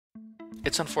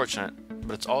It's unfortunate,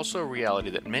 but it's also a reality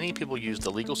that many people use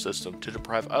the legal system to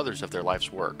deprive others of their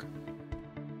life's work.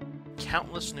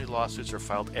 Countless new lawsuits are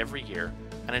filed every year,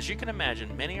 and as you can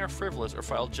imagine, many are frivolous or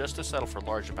filed just to settle for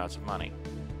large amounts of money.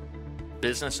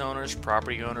 Business owners,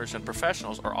 property owners, and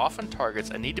professionals are often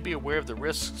targets and need to be aware of the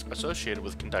risks associated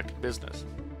with conducting business.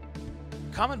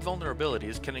 Common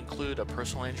vulnerabilities can include a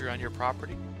personal injury on your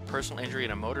property, personal injury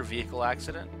in a motor vehicle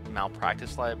accident,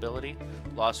 malpractice liability,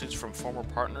 lawsuits from former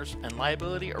partners, and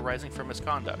liability arising from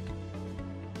misconduct.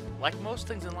 Like most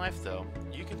things in life though,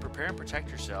 you can prepare and protect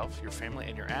yourself, your family,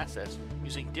 and your assets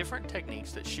using different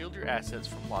techniques that shield your assets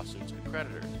from lawsuits and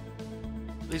creditors.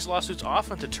 These lawsuits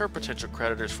often deter potential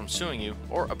creditors from suing you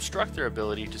or obstruct their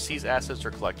ability to seize assets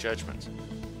or collect judgments.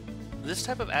 This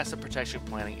type of asset protection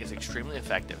planning is extremely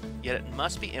effective, yet it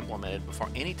must be implemented before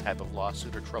any type of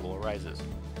lawsuit or trouble arises.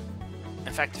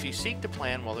 In fact, if you seek to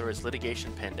plan while there is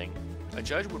litigation pending, a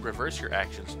judge would reverse your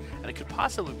actions and it could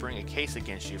possibly bring a case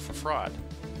against you for fraud.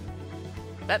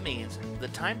 That means the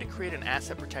time to create an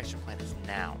asset protection plan is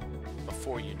now,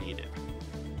 before you need it.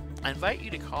 I invite you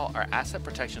to call our asset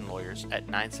protection lawyers at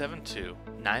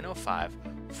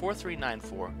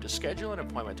 972-905-4394 to schedule an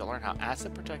appointment to learn how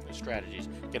asset protection strategies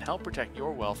can help protect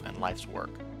your wealth and life's work.